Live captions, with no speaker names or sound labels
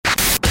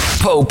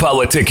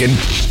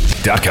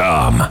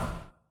PoePoliticking.com.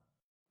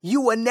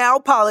 You are now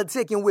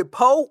politicking with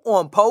Poe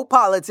on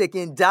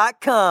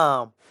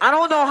PoePoliticking.com. I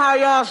don't know how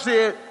y'all see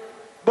it,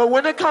 but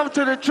when it comes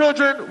to the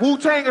children,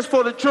 Wu-Tang is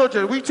for the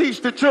children. We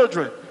teach the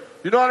children.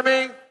 You know what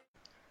I mean?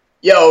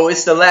 Yo,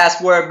 it's the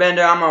Last Word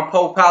Bender. I'm on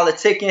Poe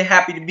Politicking.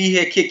 Happy to be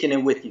here kicking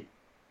it with you.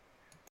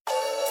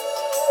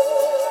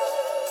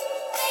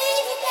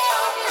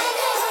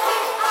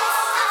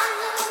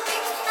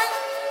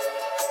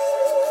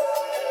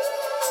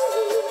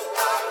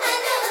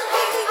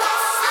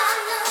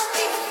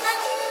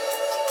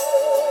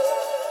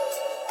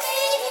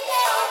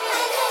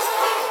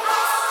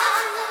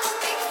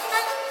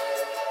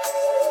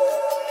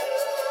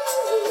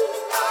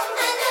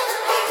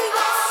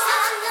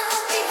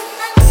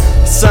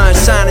 Sun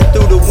shining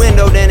through the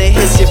window, then it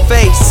hits your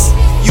face.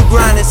 You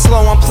grinding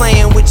slow, I'm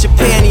playing with your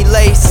panty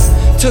lace.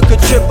 Took a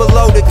trip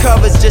below the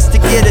covers just to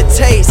get a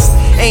taste.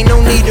 Ain't no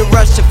need to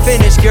rush to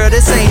finish, girl,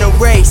 this ain't a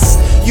race.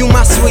 You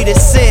my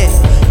sweetest sin,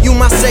 you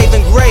my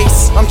saving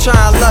grace. I'm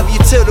trying to love you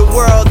till the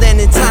world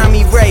and in time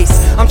erase.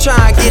 I'm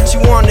trying to get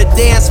you on the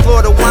dance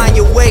floor to wind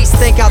your waist.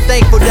 Think how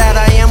thankful that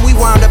I am we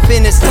wound up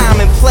in this time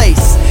and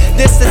place.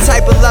 This the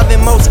type of loving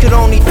most could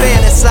only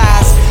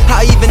fantasize.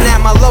 How even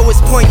at my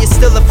lowest point you're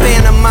still a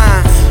fan of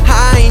mine.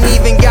 How I ain't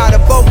even gotta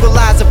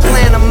vocalize a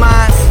plan of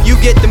mine. You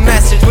get the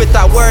message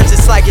without words,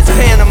 it's like it's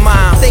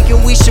pantomime.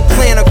 Thinking we should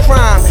plan a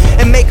crime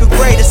and make a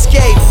great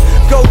escape.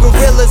 Go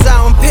gorillas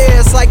out in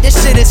Paris like this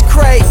shit is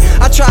crazy.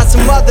 I tried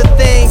some other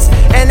things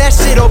and that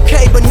shit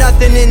okay, but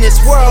nothing in this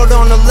world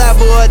on the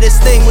level of this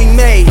thing we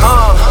made.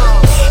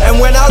 And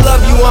when I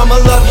love you, I'ma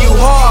love you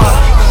hard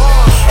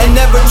and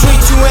never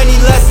treat you any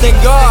less than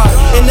God.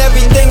 In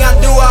everything I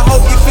do, I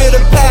hope you feel the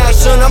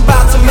passion. I'm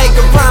about to make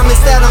a promise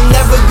that I'm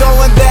never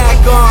going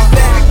back on.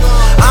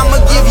 I'ma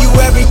give you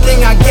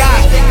everything I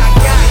got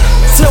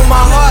till my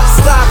heart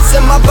stops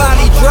and my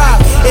body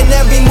drops. In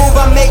every move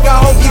I make, I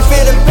hope you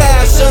feel the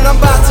passion. I'm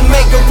about to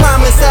make a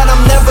promise that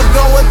I'm never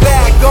going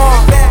back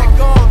on.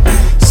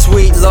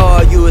 Sweet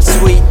Lord, you a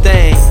sweet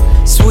thing.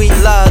 Sweet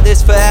love,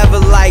 this forever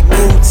like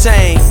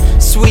Wu-Tang.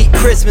 Sweet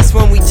Christmas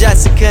when we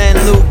Jessica and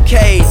Luke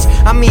Cage.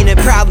 I mean it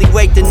probably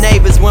wake the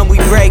neighbors when we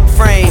break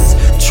frames.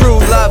 True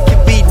love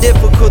can be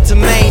difficult to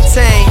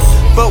maintain,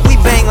 but we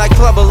bang like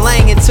Clubber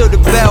Lang until the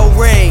bell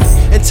ring,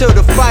 until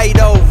the fight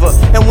over.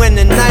 And when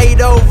the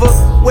night over,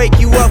 wake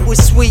you up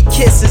with sweet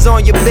kisses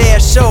on your bare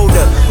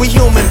shoulder. We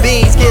human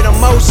beings get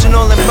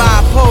emotional and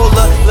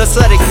bipolar. Let's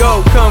let it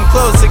go, come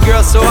closer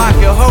girl so I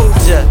can hold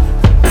ya.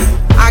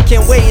 I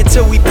can't wait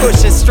until we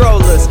pushing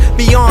strollers.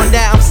 Beyond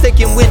that, I'm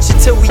sticking with you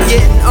till we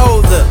getting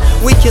older.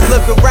 We can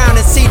look around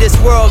and see this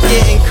world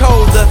getting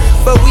colder,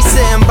 but we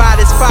sitting by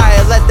this fire,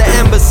 let the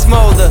embers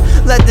smolder.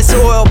 Let this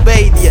oil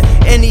bathe ya,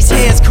 and these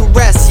hands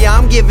caress ya.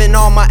 I'm giving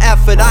all my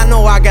effort, I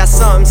know I got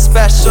something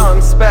special.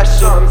 Something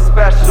special,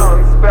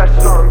 special,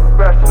 special,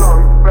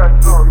 special,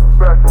 special,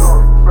 special,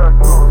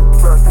 special,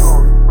 special.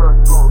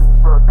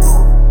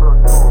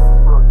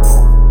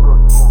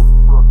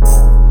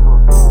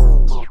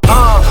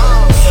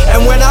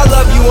 And when I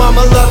love you,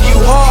 I'ma love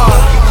you hard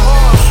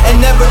and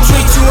never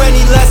treat you any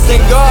less than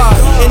God.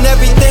 In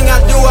everything I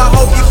do, I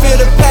hope you feel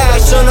the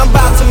passion. I'm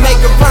about to make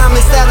a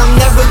promise that I'm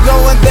never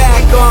going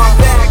back on.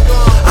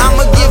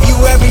 I'ma give you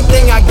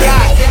everything I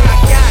got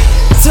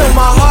till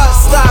my heart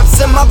stops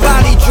and my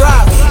body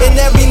drops. In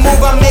every move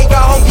I make,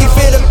 I hope you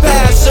feel the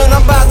passion.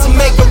 I'm about to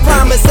make a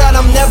promise that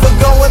I'm never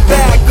going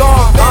back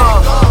on.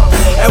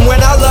 And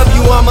when I love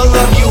you, I'ma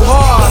love you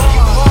hard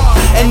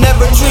and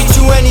never treat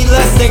you any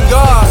less than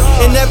God.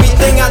 In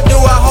everything I do,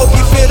 I hope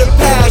you feel the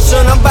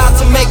passion. I'm about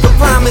to make a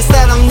promise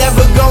that I'm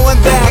never going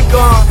back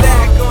on.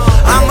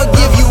 I'ma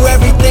give you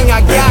everything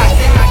I got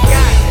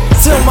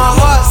till my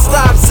heart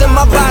stops and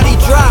my body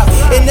drops.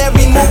 In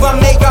every move I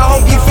make, I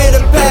hope you feel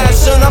the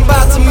passion. I'm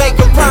about to make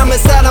a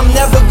promise that I'm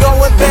never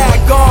going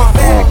back on.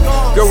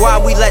 Girl, why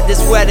we let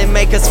this wedding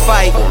make us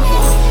fight?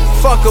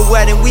 Fuck a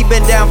wedding, we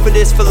been down for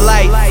this for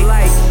life.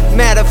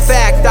 Matter of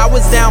fact, I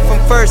was down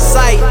from first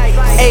sight.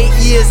 8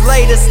 years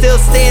later, still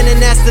standing,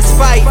 that's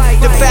despite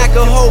the fact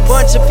a whole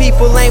bunch of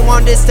people ain't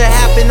want this to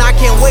happen. I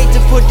can't wait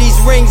to put these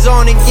rings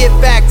on and get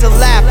back to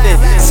laughing,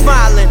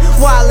 smiling,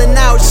 wilding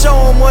out, show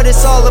them what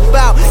it's all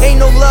about.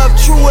 Ain't no love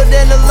truer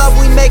than the love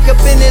we make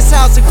up in this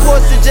house. Of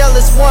course the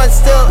jealous ones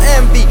still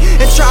envy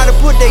and try to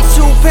put they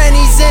 2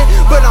 pennies in,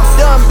 but I'm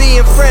done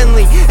being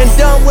friendly and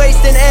done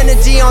wasting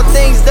energy on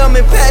things dumb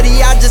and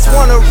petty. I just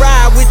wanna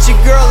ride with your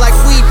girl like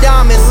we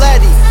Dom and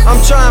Letty. I'm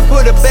trying to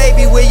put a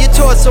baby where your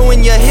torso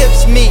and your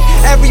hips meet.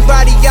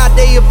 Everybody got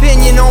their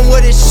opinion on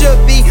what it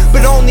should be,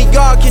 but only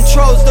God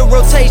controls the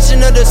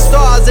rotation of the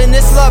stars. And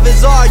this love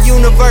is our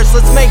universe,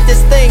 let's make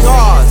this thing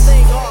ours.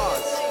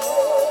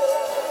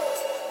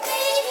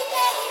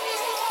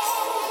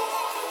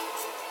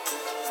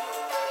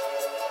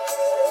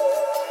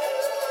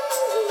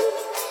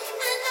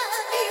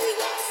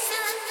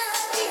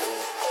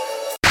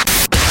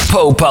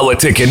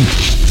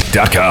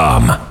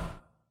 PoePoliticking.com.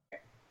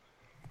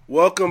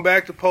 Welcome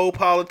back to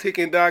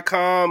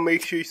PoePoliticking.com.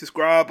 Make sure you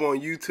subscribe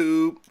on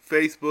YouTube,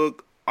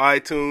 Facebook,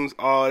 iTunes,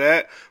 all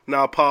that.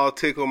 Now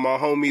politic with my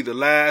homie, the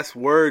Last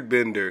Word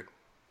Bender.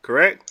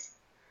 Correct?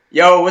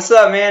 Yo, what's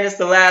up, man? It's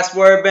the Last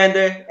Word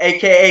Bender,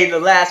 a.k.a. the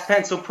Last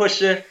Pencil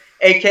Pusher,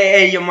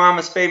 a.k.a. your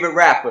mama's favorite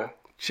rapper.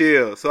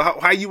 Chill. So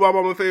how you my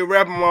mama's favorite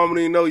rapper? Mama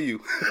didn't know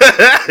you.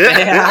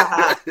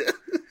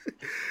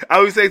 I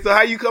would say, so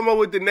how you come up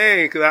with the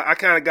name? Because I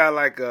kind of got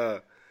like,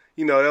 that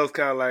was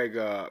kind of like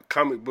a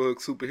comic book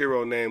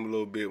superhero name a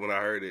little bit when I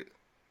heard it.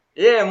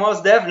 Yeah,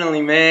 most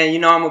definitely, man. You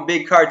know, I'm a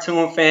big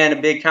cartoon fan,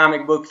 a big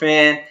comic book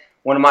fan.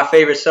 One of my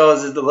favorite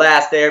shows is The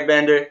Last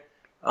Airbender.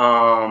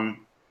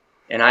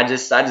 And I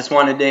just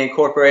wanted to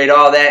incorporate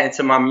all that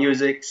into my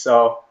music,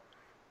 so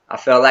I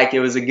felt like it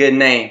was a good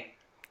name.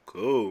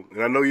 Cool.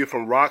 And I know you're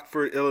from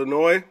Rockford,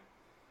 Illinois.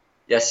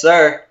 Yes,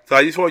 sir. So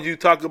I just want you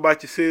to talk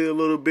about your city a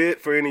little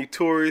bit for any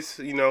tourists,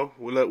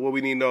 what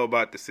we need to know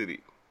about the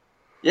city.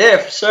 Yeah,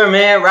 for sure,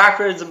 man.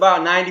 Rockford is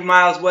about 90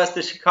 miles west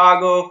of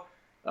Chicago,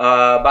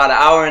 about an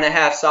hour and a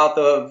half south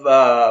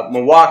of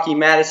Milwaukee,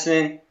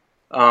 Madison.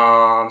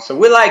 So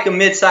we're like a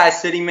mid-sized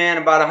city, man,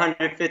 about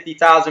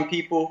 150,000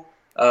 people.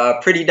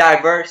 Pretty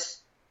diverse.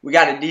 We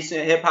got a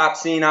decent hip-hop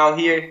scene out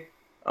here.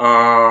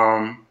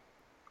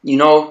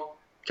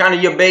 Kind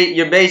of your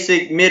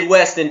basic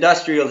Midwest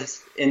industrial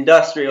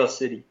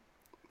city.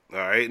 All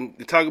right.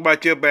 And talk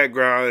about your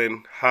background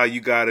and how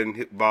you got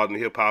involved in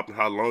hip-hop and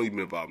how long you've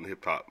been involved in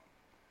hip-hop.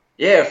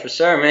 Yeah, for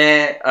sure,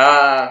 man.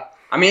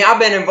 I've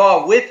been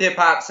involved with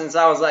hip-hop since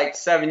I was like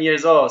 7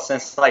 years old,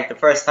 since like the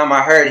first time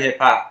I heard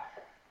hip-hop.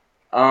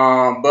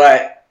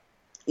 But,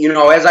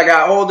 as I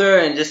got older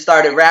and just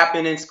started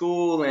rapping in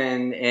school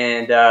and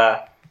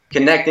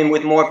connecting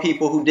with more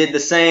people who did the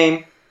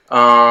same,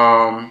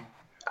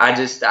 I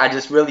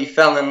just really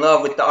fell in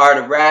love with the art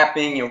of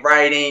rapping and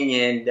writing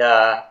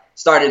and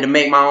started to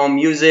make my own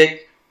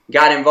music.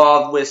 Got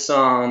involved with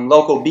some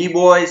local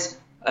B-boys,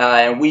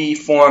 and we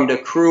formed a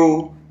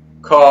crew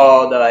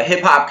called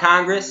Hip Hop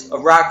Congress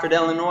of Rockford,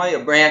 Illinois, a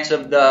branch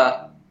of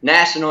the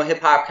National Hip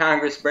Hop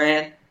Congress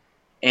brand.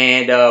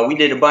 And we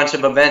did a bunch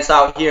of events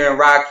out here in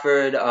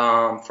Rockford,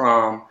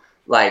 from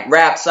like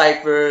rap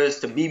ciphers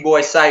to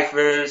B-boy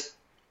ciphers.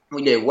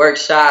 We did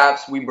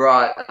workshops. We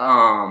brought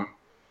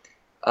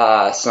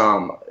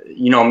some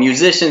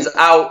musicians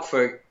out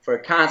for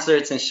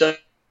concerts and shows.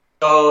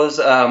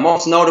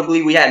 Most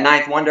notably, we had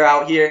Ninth Wonder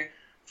out here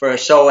for a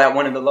show at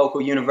one of the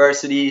local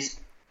universities.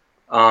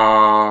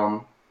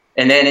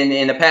 And then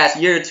in the past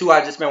year or two,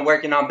 I've just been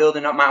working on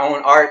building up my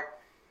own art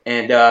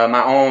and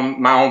my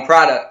own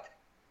product.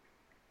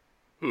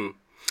 And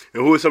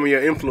who are some of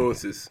your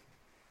influences?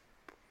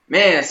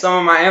 Man, some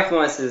of my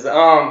influences.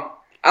 I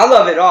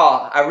love it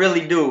all. I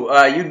really do.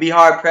 You'd be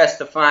hard pressed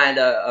to find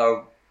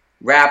a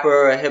rapper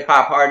or a hip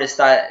hop artist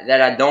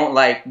that I don't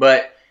like.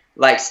 But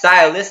like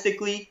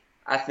stylistically,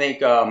 I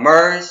think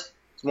Murs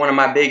is one of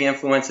my big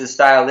influences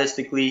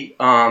stylistically.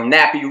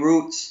 Nappy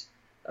Roots,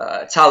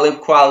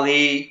 Talib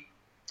Kweli,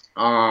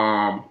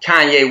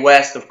 Kanye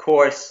West, of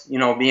course.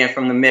 Being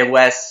from the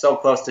Midwest, so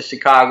close to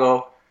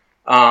Chicago.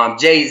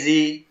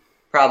 Jay-Z,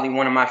 probably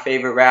one of my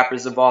favorite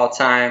rappers of all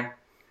time.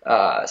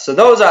 So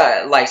those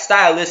are, like,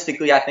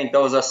 stylistically, I think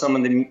those are some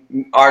of the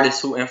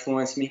artists who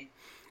influenced me.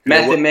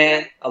 Method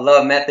Man, I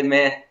love Method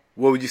Man.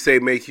 What would you say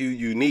makes you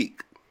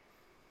unique?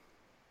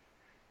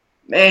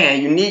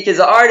 Man, unique as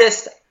an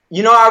artist,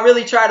 I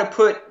really try to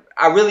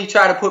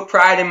put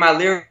pride in my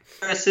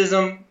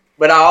lyricism,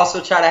 but I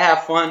also try to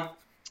have fun.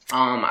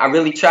 I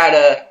really try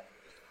to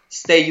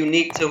stay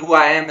unique to who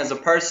I am as a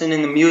person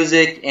in the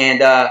music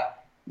and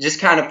just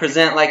kind of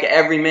present like an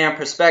everyman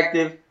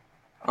perspective.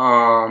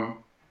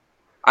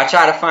 I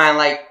try to find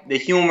like the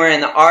humor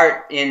and the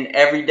art in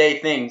everyday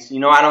things.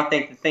 I don't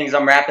think the things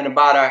I'm rapping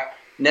about are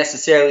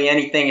necessarily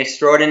anything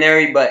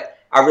extraordinary, but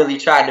I really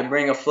tried to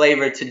bring a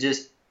flavor to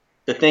just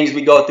the things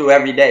we go through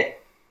every day.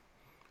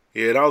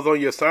 Yeah, that was on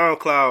your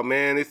SoundCloud,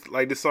 man. It's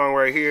like this song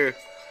right here.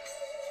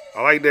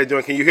 I like that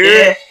joint. Can you hear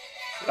it?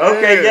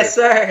 Okay, yeah. Yes,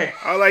 sir.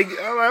 I'm like,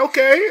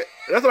 okay.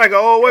 That's like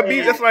what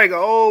beat? That's like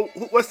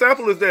what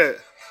sample is that?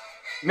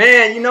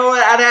 Man, you know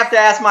what? I'd have to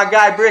ask my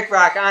guy Brick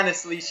Rock,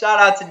 honestly. Shout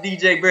out to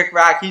DJ Brick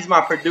Rock. He's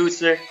my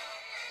producer.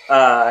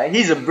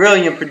 He's a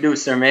brilliant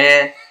producer,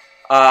 man.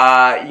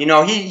 He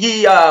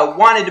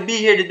wanted to be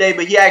here today,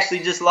 but he actually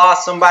just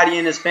lost somebody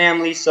in his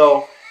family.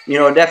 So,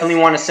 definitely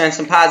want to send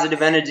some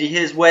positive energy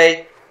his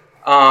way.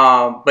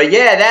 But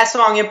yeah, that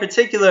song in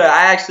particular,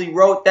 I actually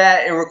wrote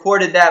that and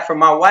recorded that for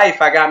my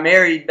wife. I got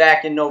married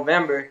back in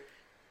November.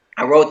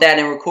 I wrote that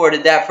and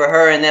recorded that for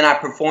her, and then I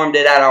performed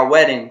it at our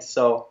wedding.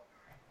 So.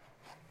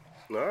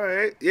 All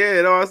right.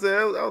 Yeah, I said,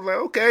 I was like,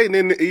 okay. And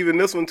then even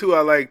this one, too,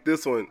 I like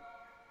this one.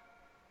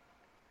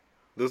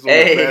 This one,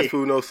 Fast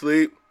Food, No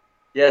Sleep.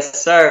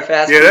 Yes, sir.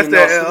 Fast Food, No Sleep.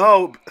 Yeah, that's that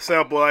LO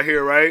sample I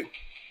hear, right?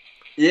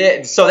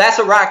 Yeah, so that's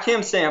a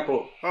Rakim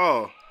sample.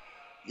 Oh.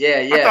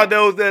 Yeah. I thought that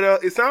was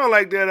that, it sounded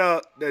like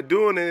that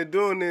doing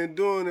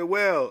it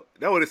well.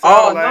 That what it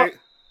sounded like.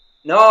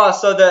 No,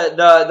 so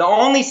the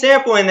only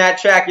sample in that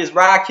track is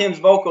Rakim's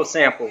vocal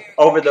sample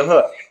over the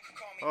hook.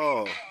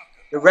 Oh.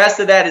 The rest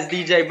of that is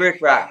DJ Brick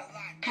Rock.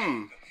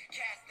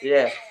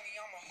 Yeah.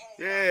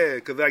 Yeah,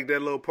 cause like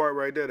that little part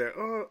right there. That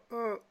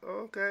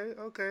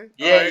okay.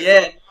 Yeah, right,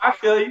 yeah. I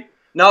feel you.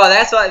 No,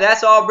 that's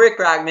all Brick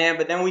Rock, man.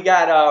 But then we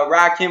got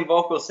Rakim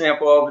vocal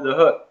sample over the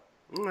hook.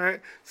 All right.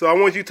 So I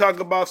want you to talk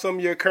about some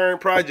of your current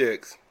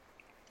projects.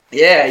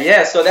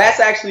 Yeah. So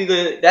that's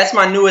actually that's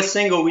my newest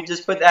single. We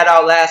just put that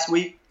out last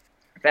week.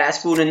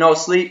 Fast Food and No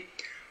Sleep.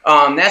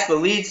 That's the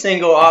lead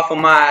single off of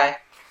my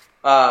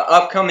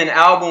upcoming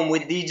album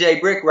with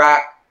DJ Brick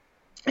Rock.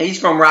 He's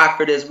from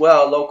Rockford as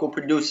well, local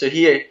producer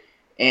here.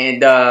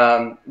 And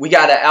we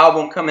got an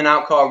album coming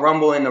out called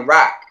Rumble in the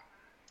Rock.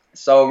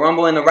 So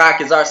Rumble in the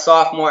Rock is our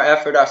sophomore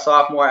effort, our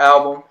sophomore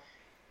album.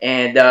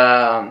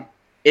 And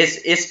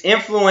it's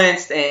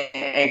influenced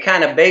and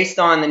kind of based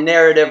on the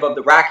narrative of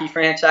the Rocky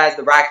franchise,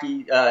 the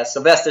Rocky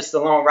Sylvester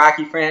Stallone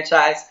Rocky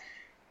franchise.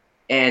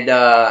 And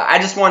I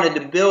just wanted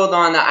to build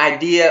on the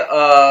idea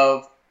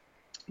of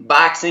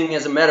boxing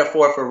as a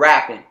metaphor for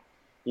rapping,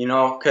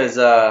 because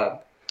I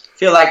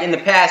feel like in the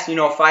past,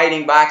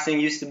 fighting, boxing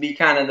used to be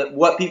kind of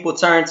what people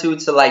turn to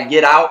like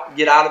get out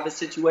of a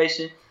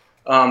situation,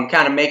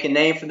 kind of make a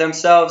name for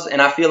themselves.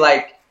 And I feel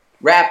like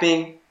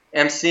rapping,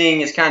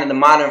 MCing is kind of the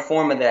modern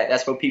form of that.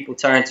 That's what people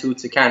turn to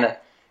kind of,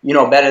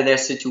 better their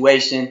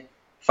situation,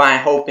 find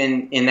hope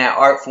in that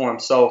art form.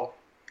 So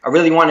I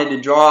really wanted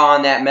to draw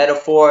on that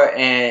metaphor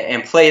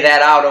and play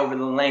that out over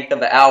the length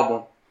of an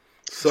album.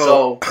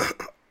 So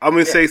I'm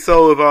gonna say if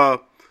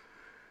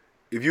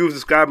you was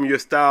describing your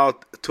style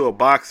to a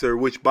boxer,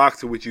 which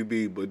boxer would you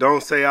be? But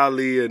don't say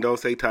Ali and don't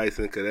say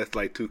Tyson because that's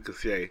like too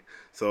cliche.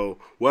 So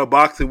what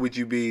boxer would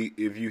you be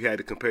if you had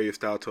to compare your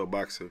style to a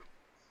boxer?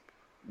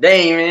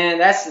 Dang, man,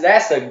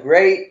 that's a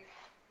great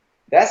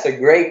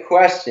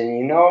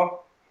question.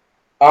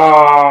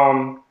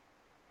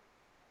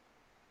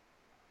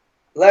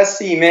 Let's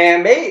see,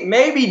 man.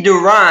 Maybe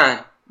Duran.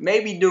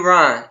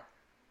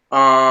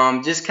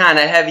 Just kind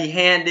of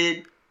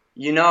heavy-handed,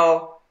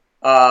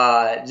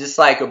 just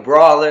like a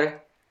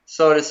brawler,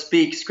 so to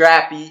speak,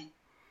 scrappy.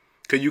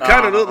 Cause you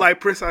kind of look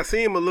like Prince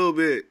Asim a little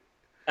bit.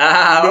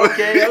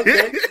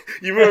 Okay.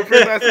 You remember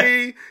Prince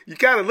Asim? You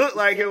kind of look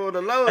like him on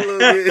the low a little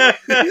bit.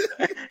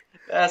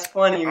 That's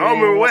funny, man. I don't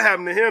remember what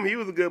happened to him. He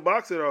was a good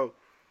boxer though.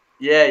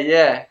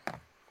 Yeah.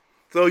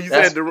 So you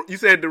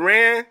said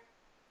Duran?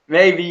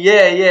 Maybe,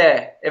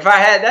 yeah. If I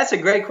had, that's a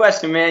great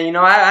question, man.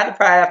 I'd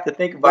probably have to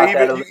think about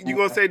that. You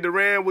gonna say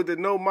Duran with the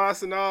no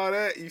moss and all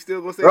that? You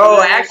still gonna say? Bro,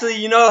 Duran?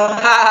 actually,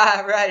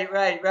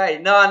 right.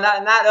 No,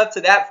 not up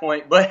to that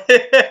point, but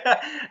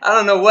I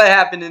don't know what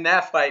happened in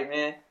that fight,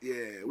 man.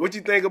 Yeah, what you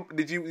think?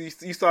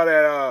 You saw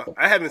that?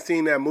 I haven't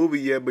seen that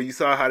movie yet, but you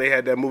saw how they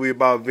had that movie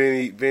about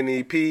Vinny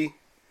Paciano?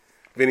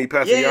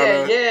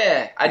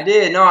 Yeah, I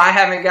did. No, I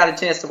haven't got a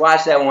chance to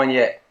watch that one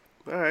yet.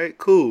 All right,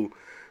 cool.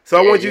 So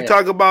I want you to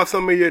talk about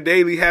some of your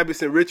daily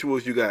habits and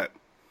rituals you got.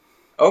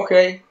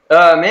 Okay.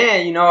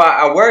 Man,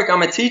 I work.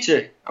 I'm a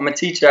teacher. I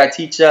teach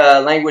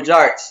language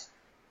arts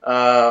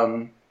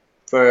to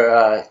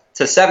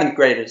 7th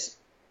graders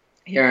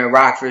here in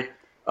Rockford.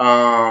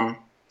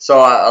 So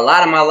a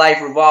lot of my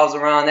life revolves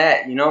around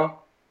that,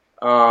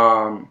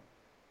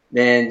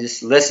 Then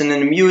just listening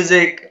to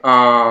music.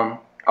 I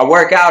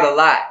work out a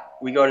lot.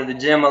 We go to the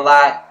gym a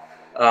lot.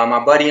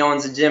 My buddy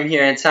owns a gym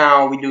here in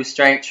town. We do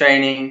strength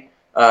training.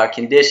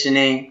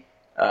 Conditioning.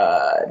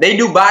 They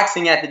do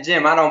boxing at the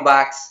gym. I don't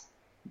box,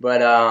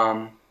 but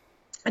I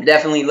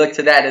definitely look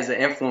to that as an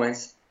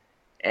influence.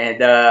 And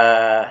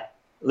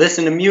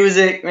listen to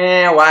music,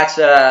 man. Watch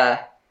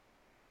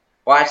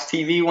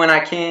TV when I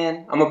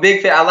can. I'm a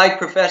big fan. I like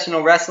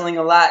professional wrestling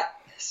a lot.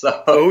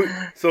 So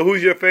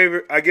who's your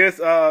favorite? I guess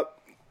the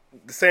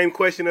same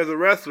question as a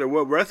wrestler.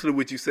 What wrestler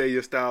would you say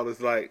your style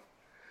is like?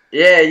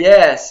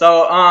 Yeah.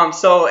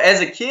 So as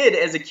a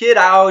kid,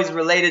 I always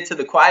related to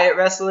the quiet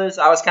wrestlers.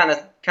 I was kind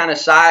of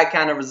shy,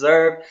 kind of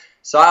reserved.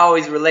 So I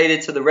always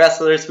related to the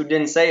wrestlers who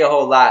didn't say a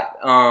whole lot.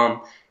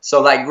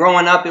 So like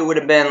growing up, it would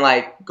have been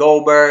like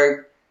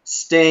Goldberg,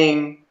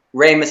 Sting,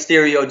 Rey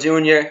Mysterio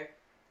Jr.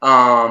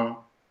 And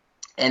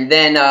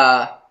then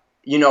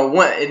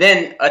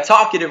then a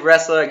talkative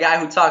wrestler, a guy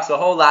who talks a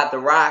whole lot, The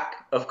Rock,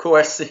 of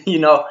course. But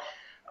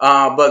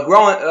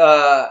growing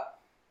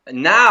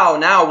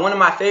Now, one of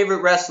my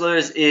favorite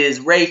wrestlers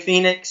is Rey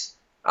Fenix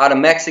out of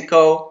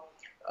Mexico.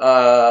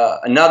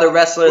 Another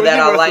wrestler that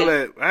I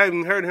like. I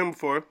haven't heard him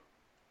before.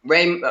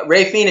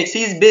 Rey Fenix,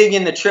 he's big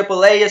in the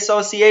AAA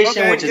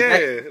Association, which is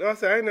I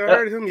ain't never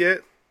heard of him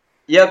yet.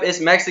 Yep, it's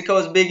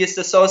Mexico's biggest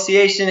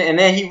association, and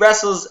then he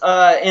wrestles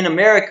in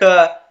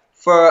America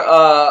for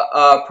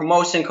a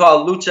promotion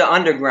called Lucha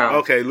Underground.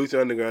 Okay, Lucha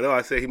Underground. Oh,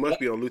 I said he must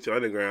be on Lucha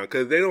Underground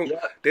because they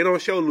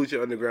don't show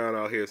Lucha Underground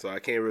out here, so I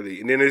can't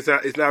really. And then it's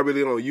not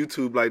really on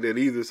YouTube like that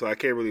either, so I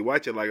can't really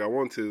watch it like I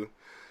want to. So,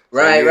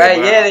 right.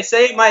 Yeah, they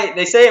say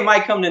it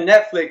might come to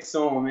Netflix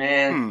soon,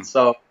 man.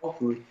 So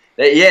hopefully,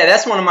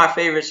 that's one of my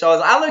favorite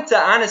shows. I look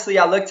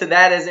to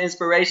that as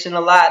inspiration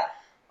a lot.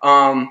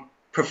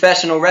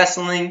 Professional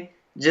wrestling,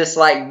 just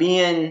like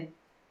being.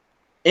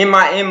 In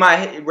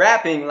my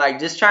rapping, like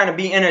just trying to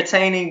be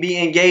entertaining,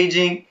 be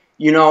engaging,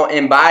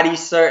 embody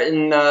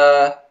certain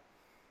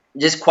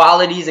just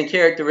qualities and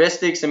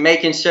characteristics, and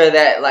making sure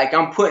that like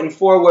I'm putting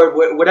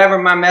forward whatever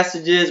my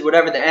message is,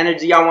 whatever the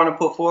energy I want to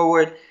put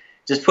forward,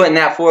 just putting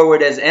that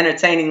forward as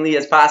entertainingly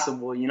as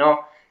possible, you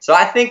know? So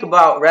I think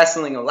about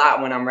wrestling a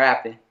lot when I'm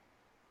rapping.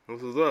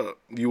 What's up?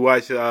 You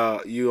watch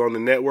you on the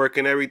network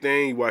and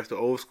everything? You watch the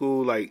old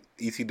school like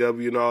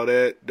ECW and all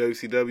that,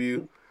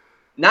 WCW?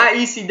 Not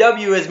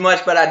ECW as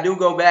much, but I do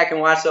go back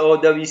and watch the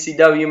old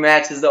WCW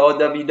matches, the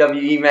old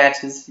WWE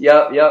matches.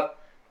 Yep.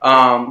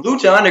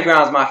 Lucha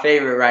Underground's my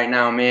favorite right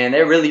now, man.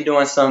 They're really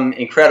doing some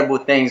incredible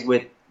things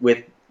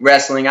with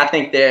wrestling. I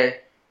think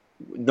they're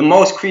the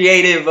most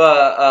creative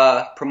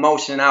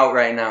promotion out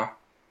right now.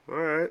 All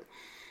right.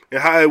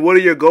 And what are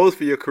your goals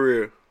for your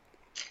career?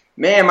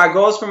 Man, my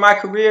goals for my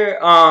career,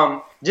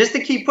 just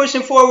to keep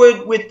pushing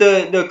forward with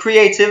the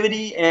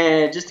creativity,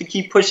 and just to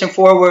keep pushing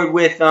forward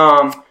with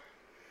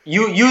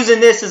using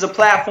this as a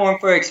platform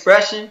for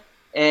expression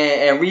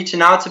and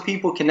reaching out to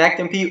people,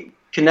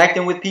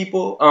 connecting with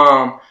people.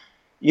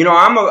 You know,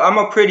 I'm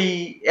a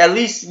pretty, at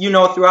least, you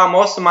know, throughout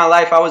most of my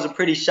life, I was a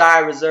pretty shy,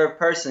 reserved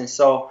person.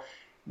 So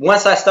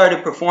once I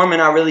started performing,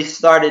 I really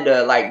started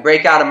to like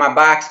break out of my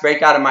box,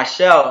 break out of my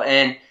shell.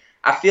 And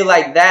I feel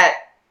like that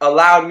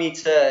allowed me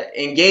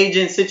to engage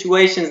in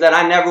situations that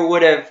I never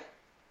would have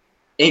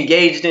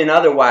engaged in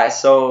otherwise.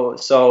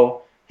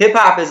 So hip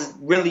hop has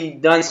really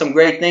done some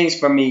great things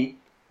for me,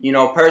 you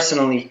know,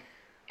 personally.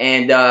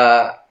 And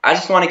I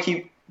just want to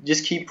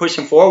keep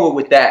pushing forward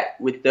with that,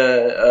 with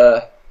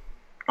the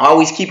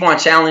always keep on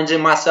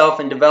challenging myself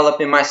and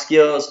developing my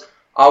skills,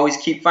 always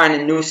keep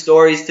finding new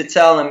stories to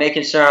tell and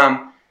making sure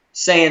I'm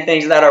saying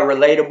things that are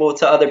relatable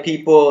to other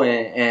people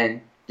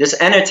and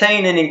just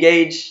entertain and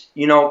engage,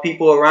 you know,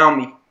 people around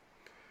me.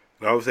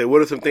 I would say,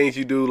 what are some things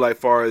you do, like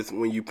far as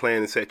when you plan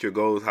and set your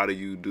goals? How do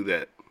you do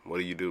that? What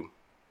do you do?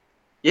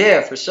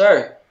 Yeah, for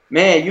sure.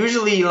 Man,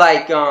 usually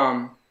like,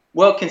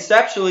 well,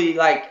 conceptually,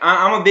 like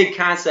I'm a big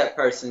concept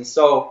person.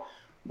 So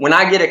when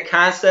I get a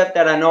concept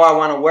that I know I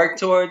want to work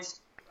towards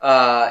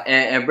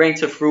and bring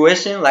to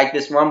fruition, like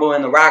this Rumble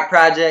in the Rock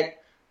project,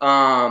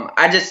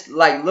 I just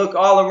like look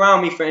all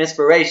around me for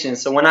inspiration.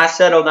 So when I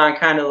settled on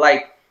kind of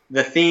like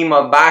the theme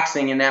of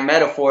boxing and that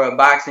metaphor of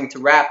boxing to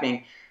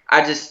rapping,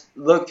 I just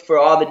looked for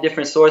all the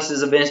different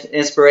sources of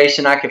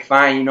inspiration I could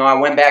find. You know, I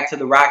went back to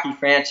the Rocky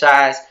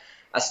franchise.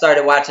 I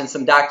started watching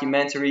some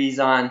documentaries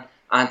on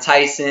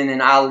Tyson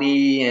and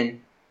Ali and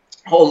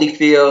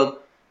Holyfield.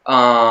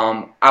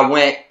 I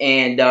went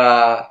and,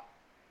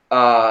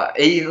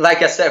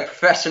 like I said,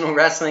 professional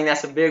wrestling,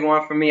 that's a big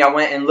one for me. I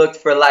went and looked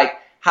for, like,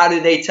 how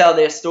do they tell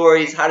their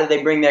stories? How do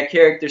they bring their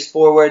characters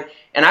forward?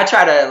 And I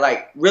try to,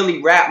 like,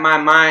 really wrap my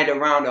mind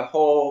around the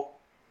whole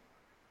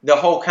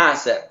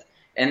concept.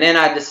 And then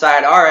I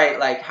decide, all right,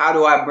 like, how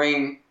do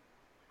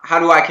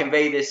I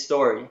convey this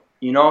story,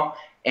 you know?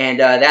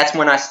 And that's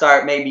when I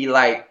start maybe,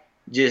 like,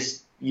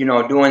 just, you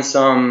know, doing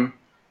some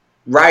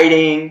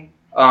writing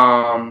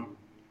and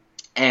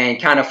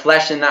kind of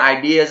fleshing the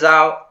ideas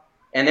out.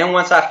 And then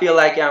once I feel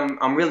like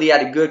I'm really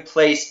at a good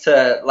place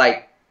to,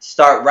 like,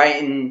 start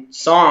writing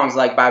songs,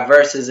 like, by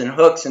verses and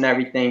hooks and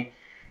everything,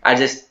 I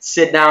just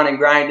sit down and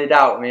grind it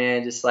out,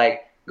 man. Just,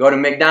 like, go to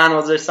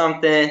McDonald's or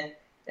something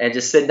and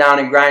just sit down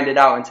and grind it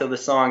out until the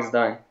song's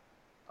done.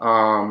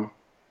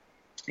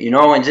 You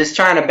know, and just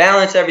trying to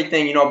balance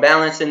everything, you know,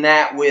 balancing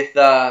that with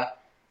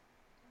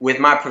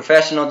my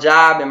professional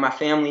job and my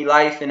family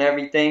life and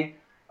everything.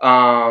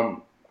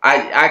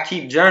 I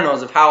keep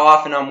journals of how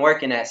often I'm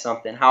working at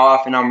something, how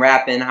often I'm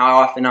rapping,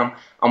 how often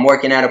I'm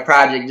working at a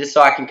project, just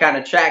so I can kind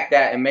of track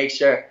that and make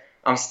sure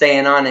I'm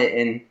staying on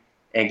it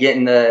and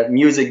getting the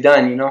music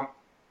done, you know?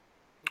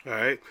 All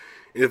right.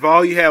 If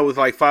all you had was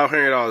like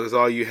 $500 is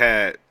all you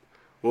had,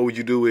 what would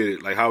you do with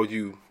it? Like, how would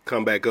you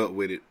come back up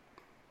with it?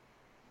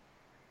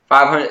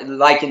 500,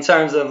 like in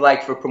terms of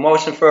like for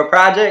promotion for a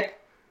project?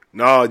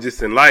 No,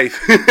 just in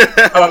life.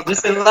 Oh,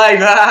 just in life.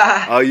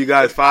 Oh, you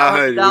got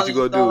 $500. What you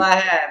gonna do? All I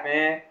had,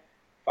 man.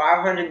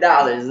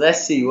 $500.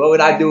 Let's see. What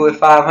would I do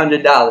with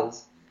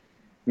 $500?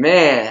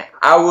 Man,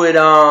 I would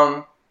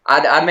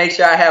I'd make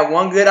sure I had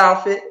one good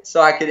outfit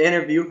so I could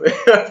interview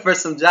for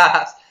some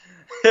jobs.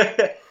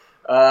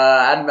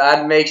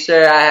 I'd make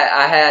sure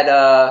I had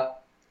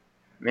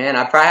man,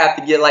 I'd probably have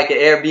to get like an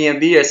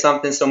Airbnb or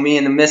something so me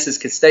and the missus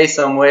could stay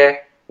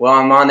somewhere while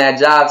I'm on that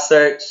job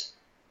search.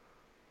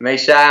 Make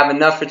sure I have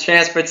enough for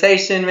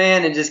transportation,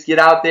 man, and just get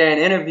out there and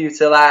interview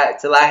till I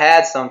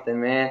had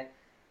something, man.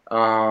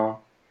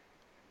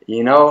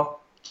 You know,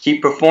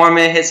 keep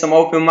performing, hit some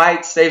open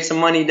mics, save some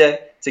money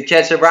to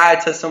catch a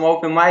ride to some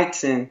open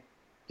mics, and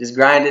just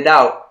grind it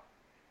out.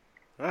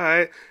 All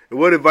right. And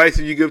what advice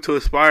would you give to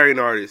aspiring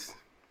artists?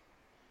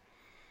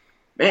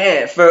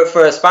 Man,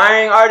 for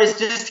aspiring artists,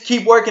 just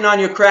keep working on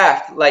your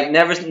craft. Like,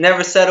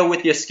 never settle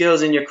with your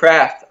skills in your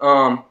craft.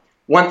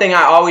 One thing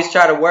I always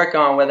try to work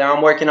on, whether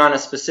I'm working on a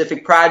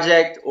specific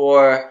project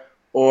or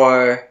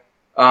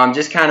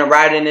just kind of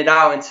riding it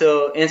out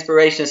until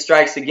inspiration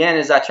strikes again,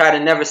 is I try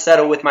to never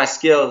settle with my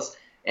skills.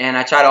 And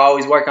I try to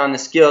always work on the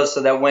skills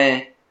so that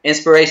when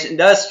inspiration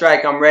does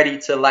strike, I'm ready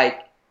to,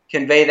 like,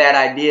 convey that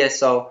idea.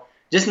 So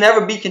just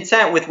never be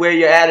content with where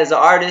you're at as an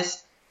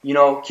artist. You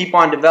know, keep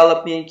on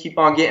developing, keep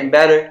on getting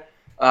better,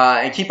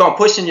 and keep on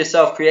pushing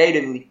yourself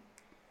creatively.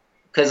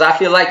 Because I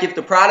feel like if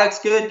the product's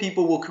good,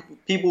 people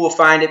will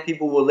find it,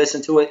 people will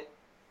listen to it.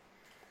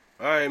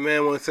 All right, man.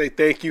 I want to say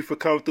thank you for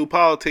coming through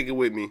Politicking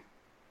with me.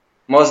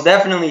 Most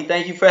definitely.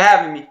 Thank you for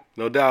having me.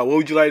 No doubt. What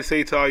would you like to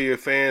say to all your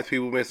fans,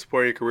 people who've been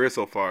supporting your career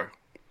so far?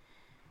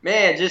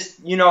 Man, just,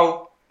 you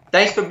know,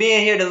 thanks for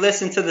being here to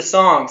listen to the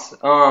songs.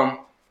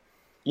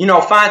 You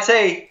know,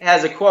 Phonte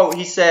has a quote.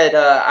 He said,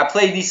 I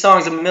played these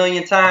songs a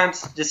million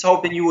times, just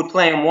hoping you would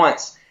play them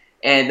once.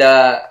 And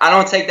I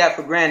don't take that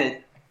for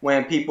granted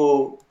when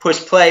people push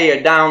play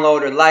or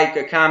download or like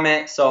or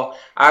comment. So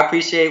I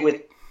appreciate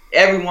with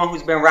everyone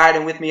who's been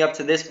riding with me up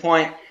to this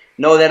point.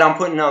 Know that I'm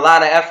putting a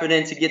lot of effort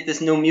in to get this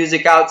new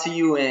music out to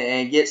you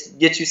and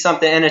get you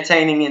something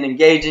entertaining and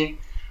engaging.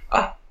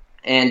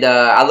 And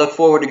I look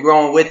forward to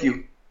growing with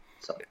you.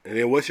 So. And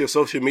then what's your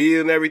social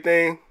media and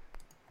everything?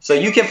 So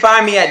you can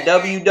find me at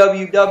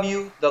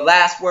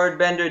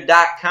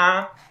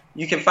www.thelastwordbender.com.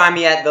 You can find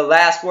me at The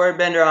Last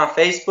Wordbender on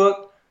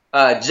Facebook.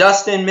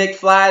 Justin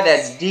McFly,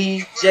 that's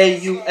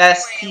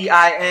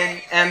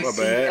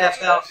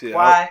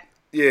DJUSTINMCFLY.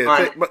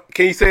 Yeah,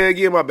 can you say it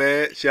again? My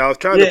bad. Shit, I was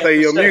trying to play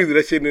your music.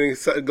 That shit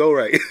didn't go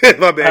right.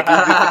 My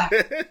bad.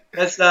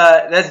 That's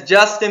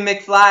Justin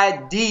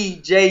McFly,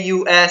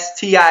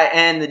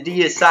 DJUSTIN. The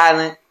D is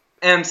silent.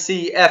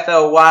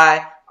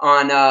 MCFLY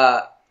on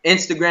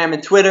Instagram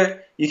and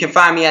Twitter. You can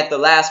find me at The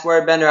Last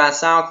Wordbender on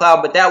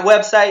SoundCloud. But that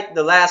website,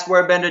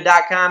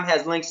 thelastwordbender.com,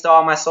 has links to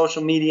all my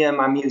social media and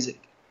my music.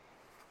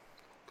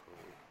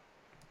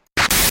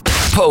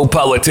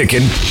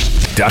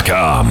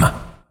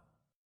 PoePoliticking.com.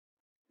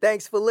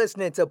 Thanks for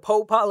listening to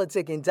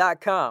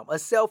PoePoliticking.com, a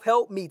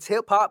self-help meets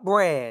hip-hop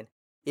brand.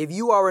 If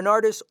you are an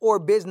artist or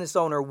business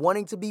owner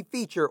wanting to be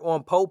featured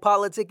on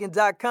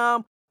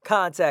PoePoliticking.com,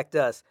 contact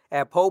us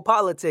at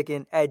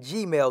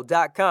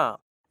PoePoliticking@gmail.com.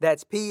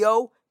 That's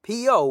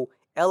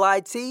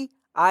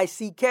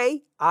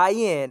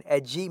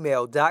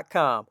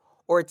PoePolitickin@gmail.com.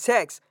 Or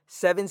text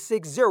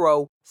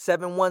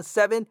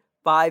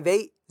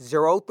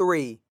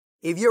 760-717-5803.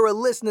 If you're a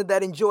listener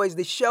that enjoys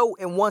the show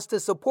and wants to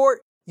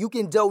support, you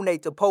can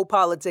donate to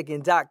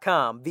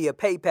PoePoliticking.com via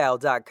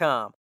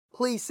PayPal.com.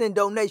 Please send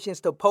donations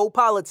to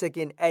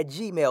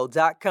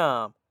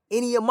PoePoliticking@gmail.com.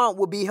 Any amount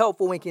will be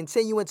helpful in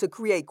continuing to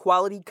create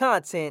quality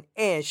content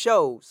and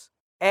shows.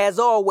 As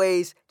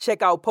always,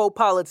 check out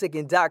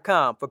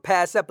PoePoliticking.com for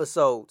past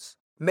episodes.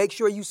 Make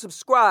sure you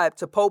subscribe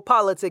to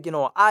PoePoliticking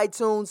on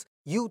iTunes,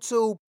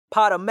 YouTube,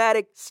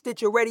 Podomatic,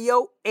 Stitcher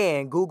Radio,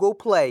 and Google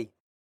Play.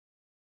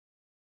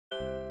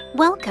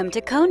 Welcome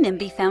to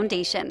Co-NIMBY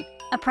Foundation,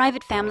 a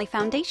private family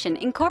foundation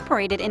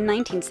incorporated in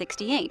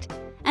 1968,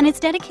 and it's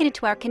dedicated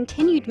to our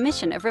continued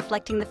mission of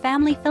reflecting the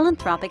family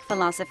philanthropic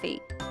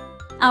philosophy.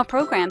 Our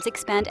programs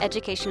expand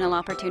educational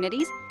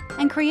opportunities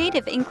and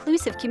creative,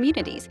 inclusive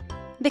communities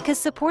because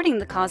supporting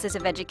the causes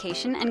of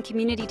education and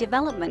community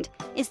development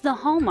is the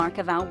hallmark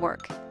of our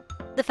work.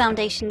 The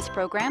Foundation's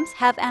programs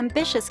have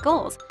ambitious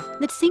goals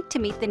that seek to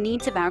meet the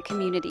needs of our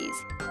communities.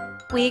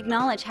 We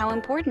acknowledge how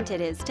important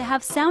it is to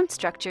have sound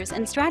structures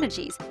and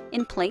strategies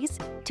in place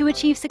to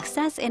achieve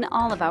success in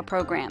all of our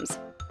programs.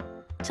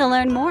 To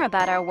learn more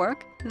about our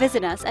work,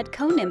 visit us at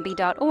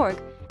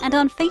conimby.org and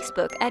on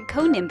Facebook at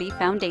Co-NIMBY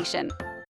Foundation.